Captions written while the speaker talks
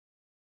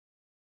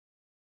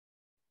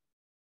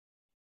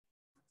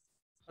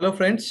Hello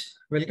friends,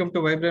 welcome to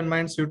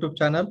VibrantMinds YouTube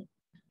channel.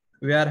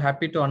 We are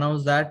happy to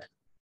announce that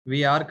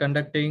we are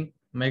conducting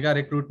mega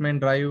recruitment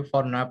drive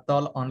for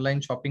Naaptol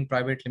Online Shopping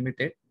Private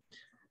Limited.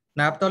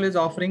 Naaptol is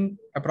offering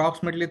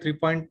approximately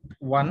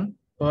 3.1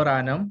 per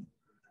annum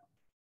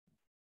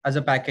as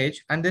a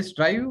package, and this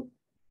drive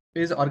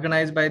is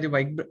organized by the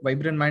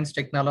VibrantMinds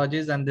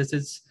Technologies, and this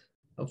is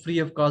a free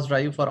of cost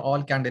drive for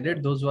all candidates.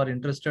 Those who are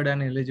interested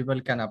and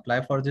eligible can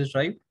apply for this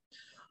drive.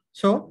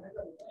 So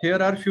here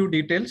are few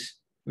details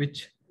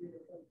which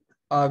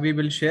we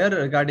will share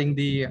regarding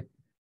the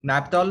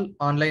Naaptol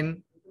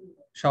Online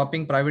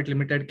Shopping Private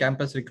Limited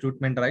Campus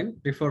Recruitment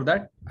Drive. Before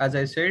that, as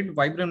I said,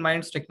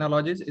 VibrantMinds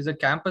Technologies is a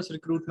campus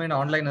recruitment,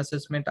 online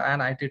assessment, and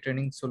IT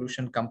training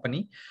solution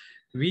company.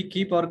 We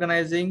keep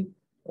organizing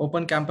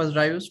open campus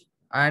drives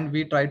and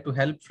we try to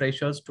help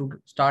freshers to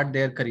start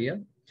their career.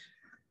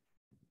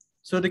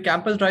 So the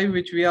campus drive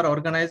which we are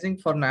organizing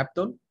for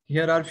Naaptol,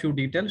 here are few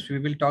details. We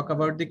will talk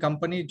about the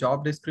company,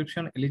 job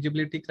description,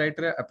 eligibility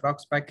criteria,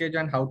 approx package,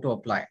 and how to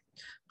apply.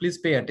 Please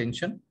pay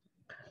attention.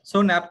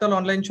 So Naaptol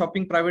Online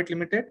Shopping Private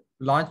Limited,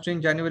 launched in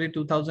January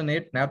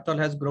 2008, Naaptol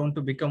has grown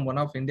to become one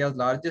of India's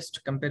largest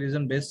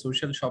comparison-based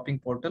social shopping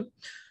portal.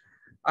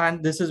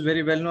 And this is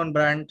very well-known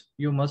brand.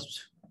 You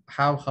must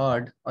have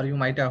heard, or you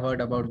might have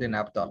heard about the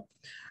Naaptol.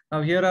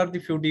 Now here are the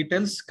few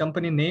details.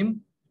 Company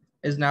name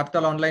is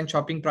Naaptol Online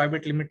Shopping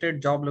Private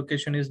Limited. Job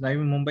location is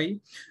Navi, Mumbai.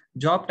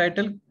 Job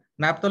title,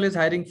 Naaptol is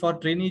hiring for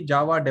trainee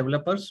Java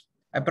developers.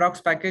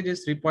 Approx package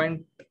is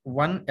 3.1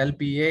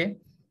 LPA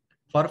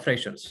for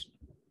freshers.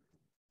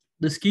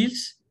 The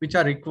skills which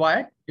are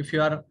required if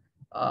you are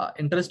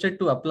interested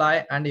to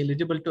apply and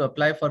eligible to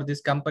apply for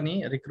this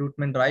company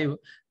recruitment drive,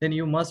 then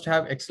you must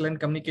have excellent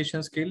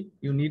communication skill.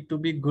 You need to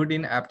be good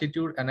in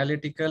aptitude,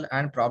 analytical,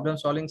 and problem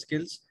solving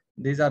skills.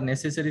 These are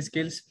necessary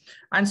skills,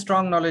 and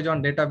strong knowledge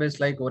on database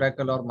like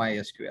Oracle or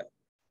MySQL.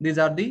 These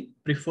are the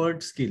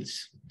preferred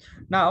skills.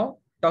 Now,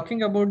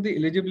 talking about the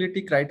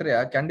eligibility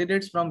criteria,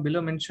 candidates from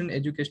below mentioned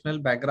educational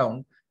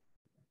background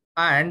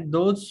and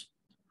those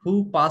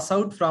who pass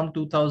out from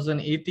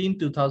 2018,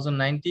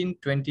 2019,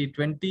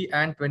 2020,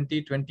 and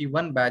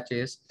 2021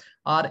 batches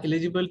are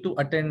eligible to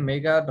attend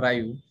mega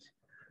drive.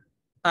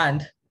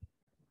 And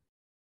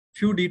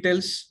few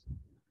details,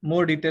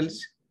 more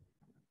details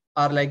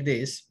are like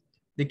this.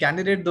 The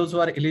candidate, those who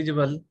are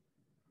eligible,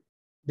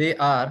 they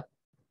are,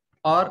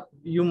 or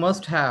you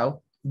must have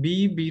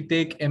B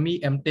Tech, ME,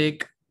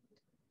 MTech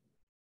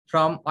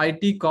from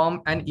IT,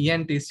 Com, and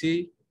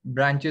ENTC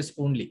branches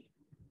only.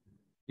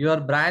 Your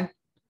branch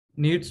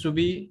needs to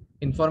be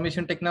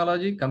information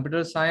technology,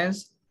 computer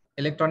science,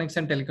 electronics,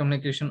 and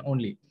telecommunication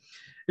only.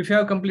 If you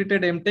have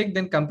completed MTech,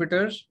 then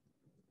computers,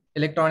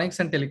 electronics,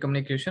 and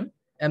telecommunication,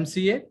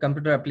 MCA,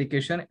 computer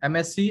application,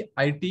 MSc,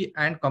 IT,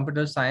 and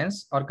computer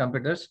science or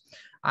computers.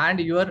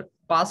 And your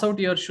pass out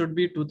year should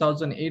be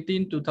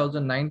 2018,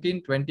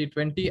 2019,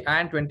 2020,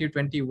 and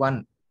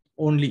 2021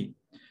 only.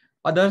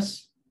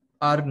 Others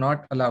are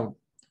not allowed.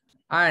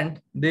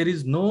 And there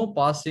is no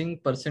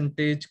passing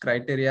percentage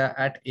criteria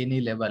at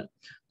any level.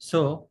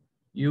 So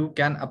you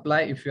can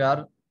apply if you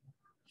are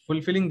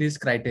fulfilling this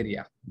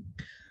criteria.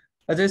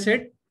 As I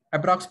said,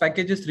 approx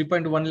package is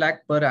 3.1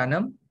 lakh per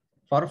annum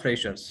for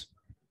freshers.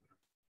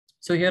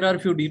 So here are a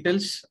few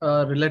details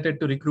related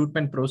to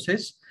recruitment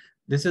process.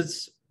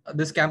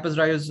 This campus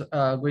drive is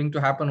going to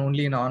happen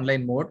only in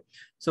online mode.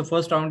 So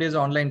first round is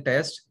online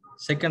test.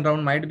 Second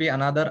round might be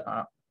another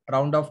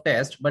round of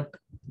test, but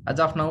as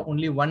of now,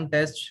 only one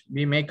test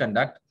we may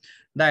conduct.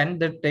 Then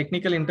the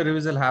technical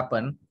interviews will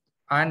happen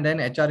and then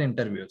HR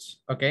interviews.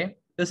 Okay,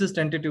 this is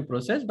tentative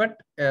process, but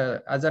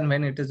as and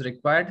when it is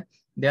required,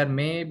 there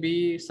may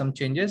be some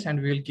changes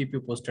and we will keep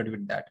you posted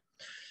with that.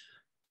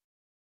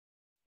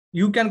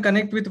 You can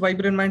connect with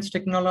VibrantMinds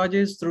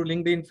Technologies through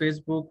LinkedIn,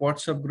 Facebook,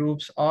 WhatsApp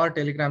groups, or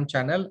Telegram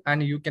channel,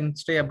 and you can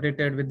stay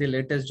updated with the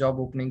latest job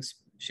openings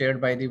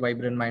shared by the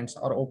VibrantMinds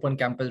or open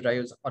campus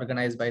drives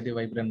organized by the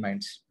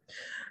VibrantMinds.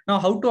 Now,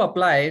 how to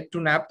apply to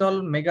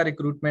Naaptol Mega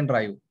Recruitment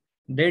Drive?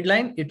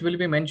 Deadline, it will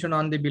be mentioned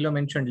on the below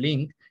mentioned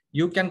link.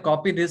 You can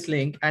copy this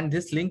link and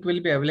this link will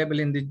be available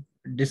in the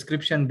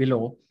description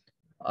below.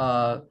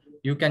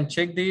 You can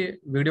check the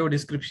video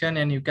description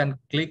and you can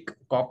click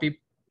copy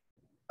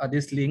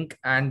this link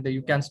and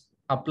you can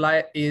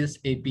apply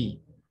ASAP.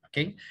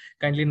 Okay,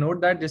 kindly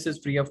note that this is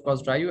free of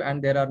cost drive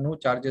and there are no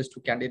charges to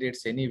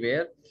candidates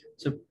anywhere.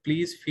 So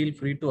please feel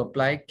free to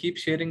apply. Keep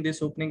sharing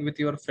this opening with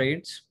your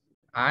friends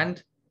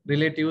and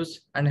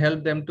relatives and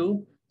help them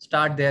to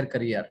start their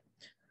career.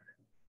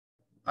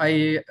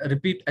 I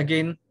repeat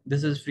again,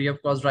 this is free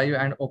of cost drive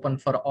and open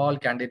for all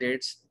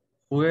candidates.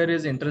 Whoever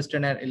is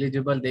interested and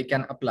eligible, they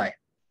can apply.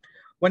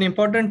 One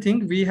important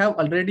thing, we have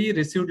already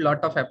received a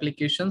lot of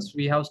applications.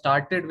 We have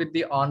started with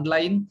the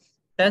online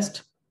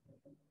test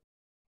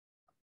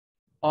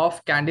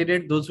of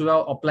candidate, those who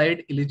have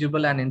applied,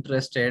 eligible and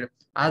interested,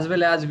 as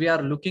well as we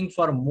are looking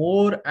for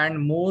more and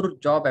more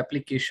job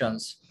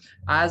applications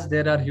as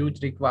there are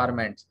huge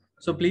requirements.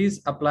 So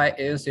please apply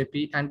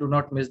ASAP and do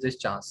not miss this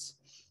chance.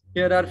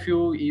 Here are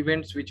few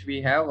events which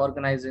we have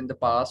organized in the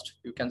past.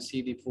 You can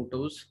see the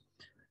photos.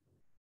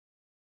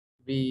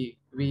 We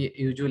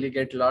usually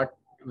get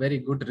very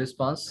good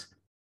response.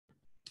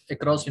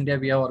 Across India,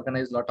 we have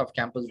organized a lot of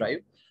campus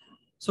drive.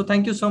 So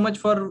thank you so much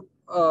for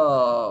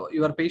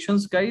your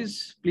patience,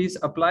 guys. Please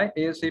apply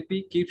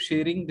ASAP. Keep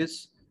sharing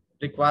this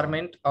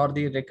requirement or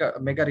the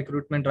mega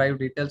recruitment drive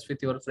details with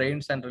your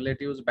friends and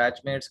relatives,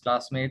 batchmates,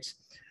 classmates.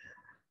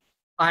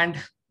 And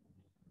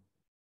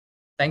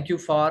thank you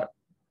for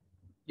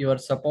your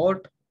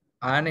support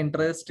and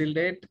interest till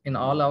date in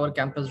all our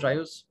campus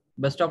drives.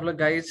 Best of luck,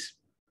 guys.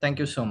 Thank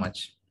you so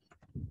much.